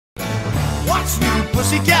What's new,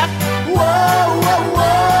 pussycat? Whoa, whoa,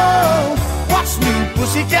 whoa. What's new,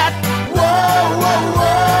 pussycat? Whoa, whoa,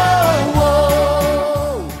 whoa,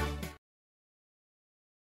 whoa.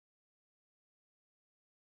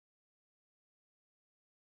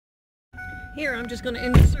 Here, I'm just going to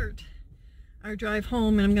insert our drive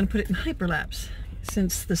home, and I'm going to put it in hyperlapse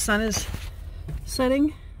since the sun is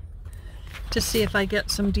setting, to see if I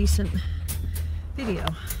get some decent video.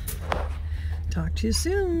 Talk to you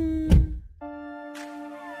soon.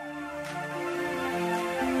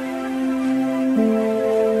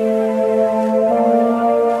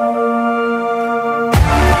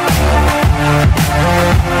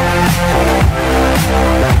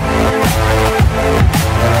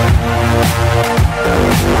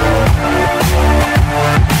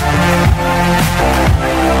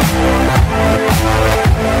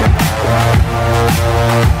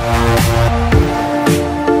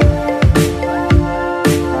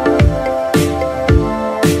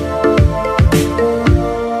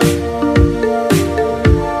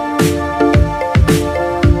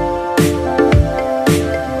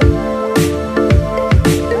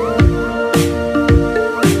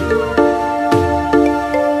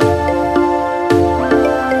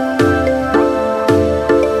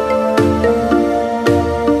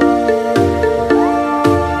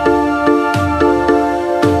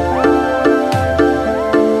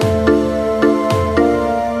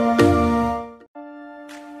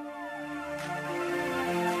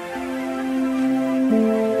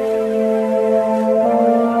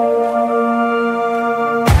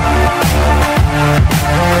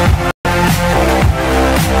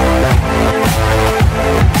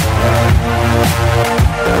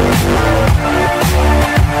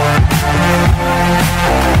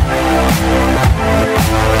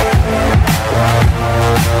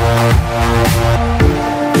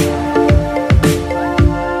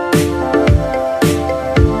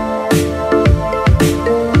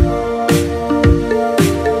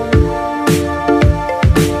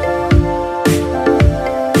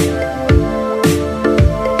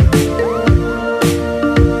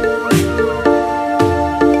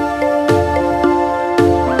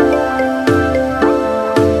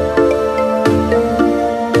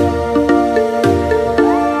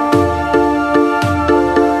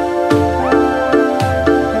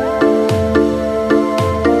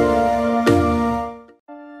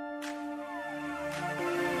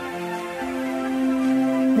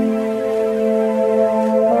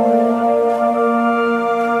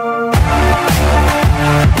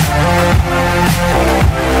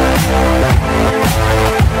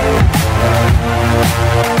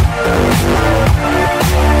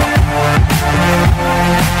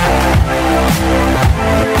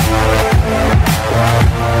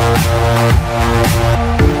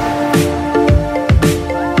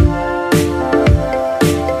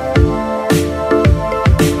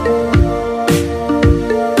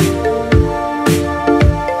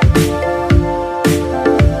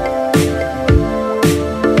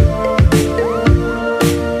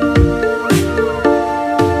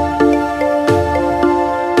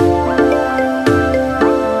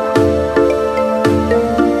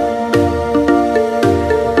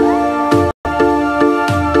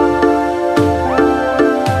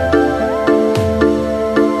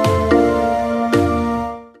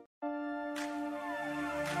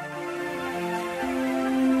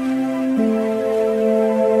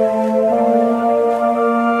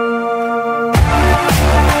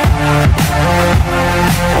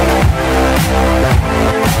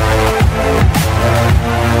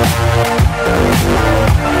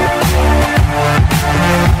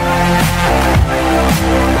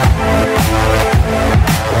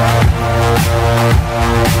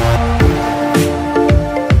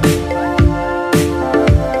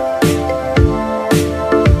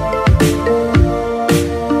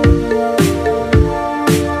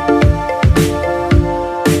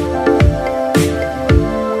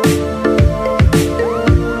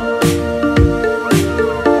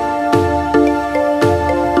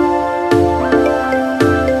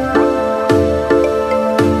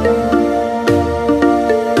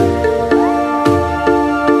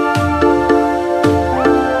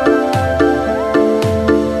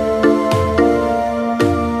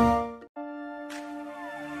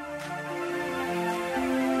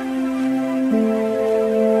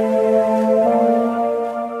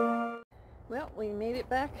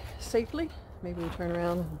 back safely. Maybe we turn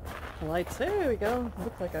around and the lights. There we go.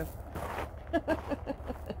 Looks like a...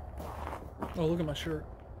 Oh, look at my shirt.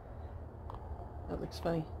 That looks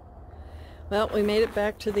funny. Well, we made it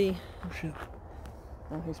back to the... Oh, shit.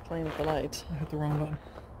 Oh, he's playing with the lights. I hit the wrong button.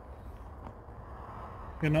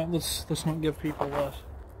 You know, let's not give people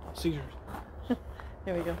seizures.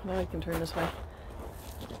 There we go. Now I can turn this way.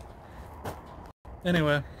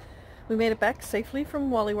 Anyway. We made it back safely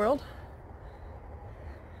from Wally World.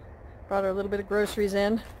 Brought our little bit of groceries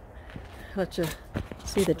in. Let you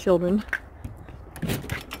see the children.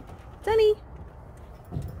 Denny!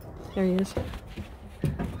 There he is.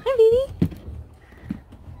 Hi, baby!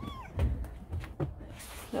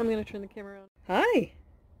 I'm going to turn the camera on. Hi!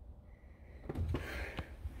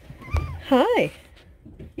 Hi!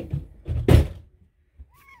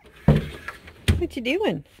 What you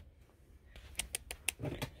doing?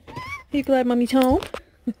 Are you glad Mommy's home?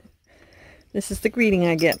 This is the greeting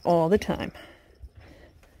I get all the time.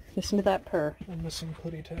 Listen to that purr. I'm missing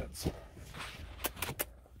putty tats.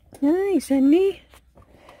 Hi, Sandy.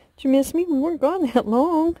 Did you miss me? We weren't gone that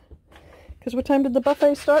long. Because what time did the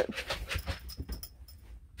buffet start?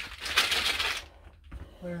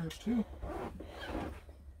 There's two.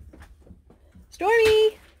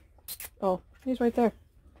 Stormy! Oh, he's right there.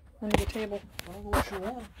 Under the table. I don't know what you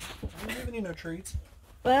want. I'm giving you no treats.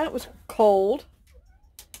 That was cold.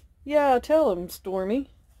 Yeah, tell him, Stormy.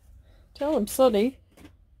 Tell him, Sunny.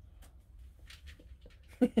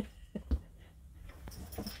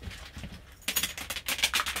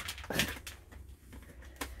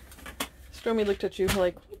 Stormy looked at you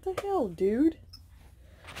like, what the hell, dude?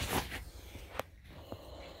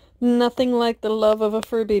 Nothing like the love of a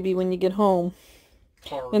fur baby when you get home.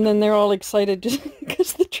 Tar. And then they're all excited just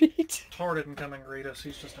because the treats. Tar didn't come and greet us.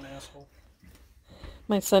 He's just an asshole.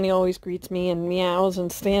 My Sonny always greets me and meows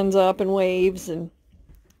and stands up and waves and...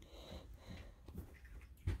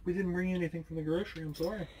 We didn't bring anything from the grocery. I'm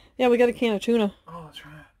sorry. Yeah, we got a can of tuna. Oh, that's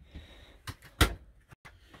right.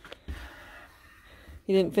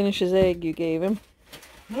 He didn't finish his egg you gave him.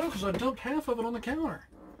 No, because I dumped half of it on the counter.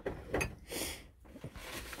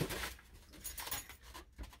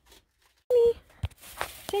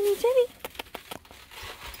 Jenny.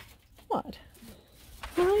 What?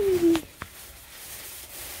 Hi, baby.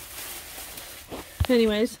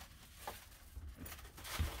 Anyways.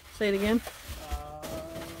 Say it again.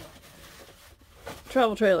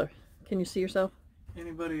 Travel trailer. Can you see yourself?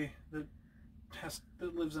 Anybody that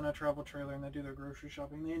lives in a travel trailer and they do their grocery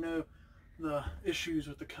shopping, they know the issues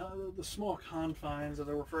with the small confines of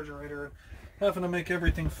the refrigerator and having to make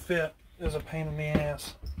everything fit is a pain in the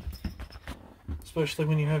ass. Especially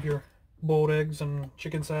when you have your boiled eggs and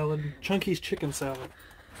chicken salad. Chunky's chicken salad.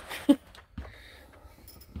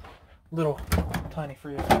 Little tiny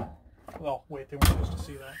for you. Oh, wait, they weren't supposed to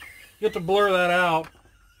see that. You have to blur that out.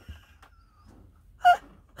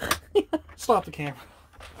 Stop the camera.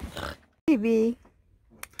 Baby.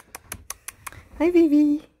 Hi,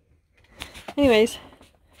 baby. Anyways.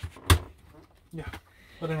 Yeah.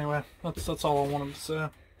 But anyway, that's all I wanted to say.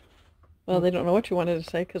 Well, they don't know what you wanted to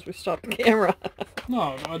say because we stopped the camera.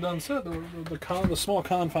 No, I done said the small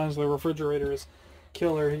confines of the refrigerator is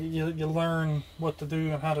killer. You learn what to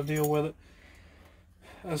do and how to deal with it.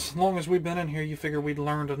 As long as we've been in here, you figure we'd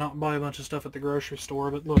learn to not buy a bunch of stuff at the grocery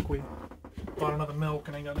store. But look, we bought another milk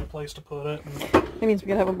and ain't got no place to put it. And That means we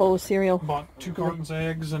could have a bowl of cereal. bought 2 cartons of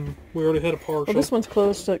eggs, and we already hit a partial. Well, this one's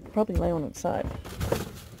closed, so it could probably lay on its side.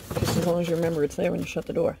 Just as long as you remember it's there when you shut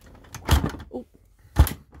the door. Ooh.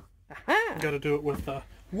 Aha! You got to do it with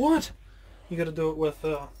what? You got to do it with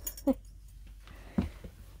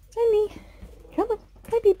Jenny, come on.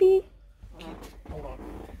 Hi, baby. Hold on.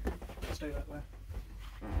 Stay that way.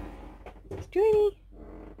 Stormy.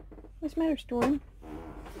 What's the matter, Storm?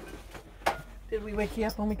 Did we wake you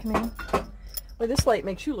up when we came in? Well, this light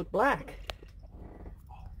makes you look black.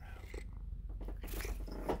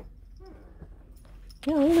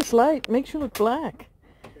 Yeah, look at this light. Makes you look black.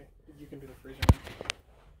 Okay, you can do the freezer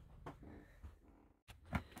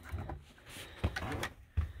now.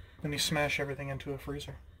 Then you smash everything into a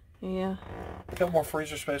freezer. Yeah. Got more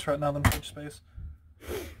freezer space right now than fridge space.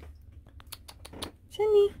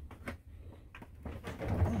 Jenny.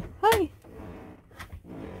 Hi.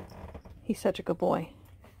 He's such a good boy.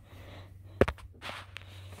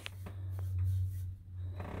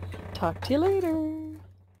 Talk to you later.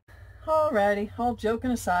 Alrighty, all joking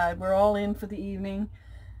aside, we're all in for the evening.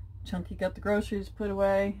 Chunky got the groceries put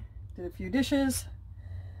away, did a few dishes,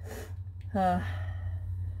 got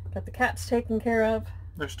the cats taken care of.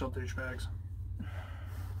 They're still douchebags.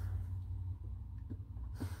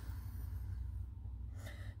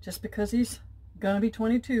 Just because he's gonna be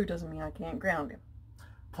 22 doesn't mean I can't ground him.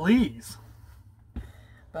 Please.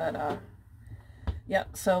 But, yeah,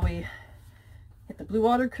 so we hit the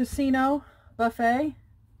Bluewater Casino buffet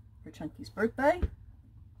for Chunky's birthday.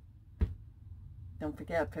 Don't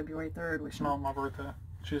forget, February 3rd. It's not my birthday.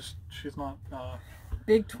 She's not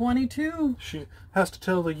Big 22. She has to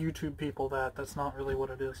tell the YouTube people that. That's not really what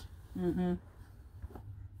it is. Mm-hmm.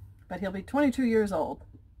 But he'll be 22 years old.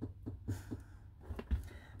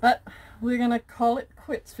 But we're going to call it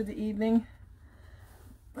quits for the evening.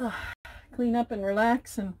 Clean up and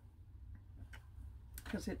relax, and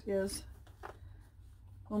because it is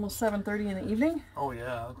almost 7:30 in the evening. Oh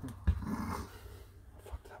yeah.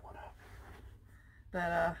 Fuck that one up.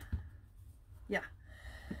 But yeah.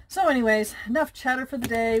 So anyways, enough chatter for the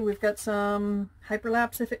day. We've got some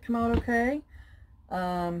hyperlapse if it come out okay.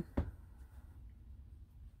 Yeah.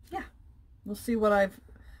 We'll see what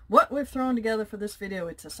we've thrown together for this video.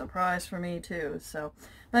 It's a surprise for me too. So,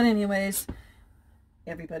 but anyways,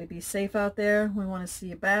 everybody be safe out there. We want to see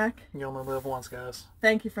you back. You only live once, guys.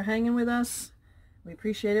 Thank you for hanging with us. We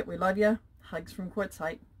appreciate it. We love you. Hugs from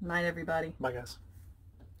Quartzsite. Night, everybody. Bye, guys.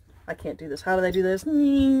 I can't do this. How do I do this?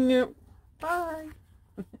 Bye.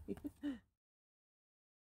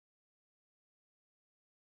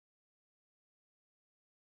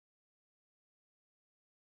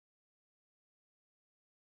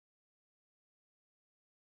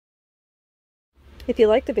 If you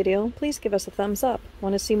liked the video, please give us a thumbs up.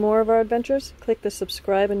 Want to see more of our adventures? Click the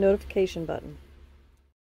subscribe and notification button.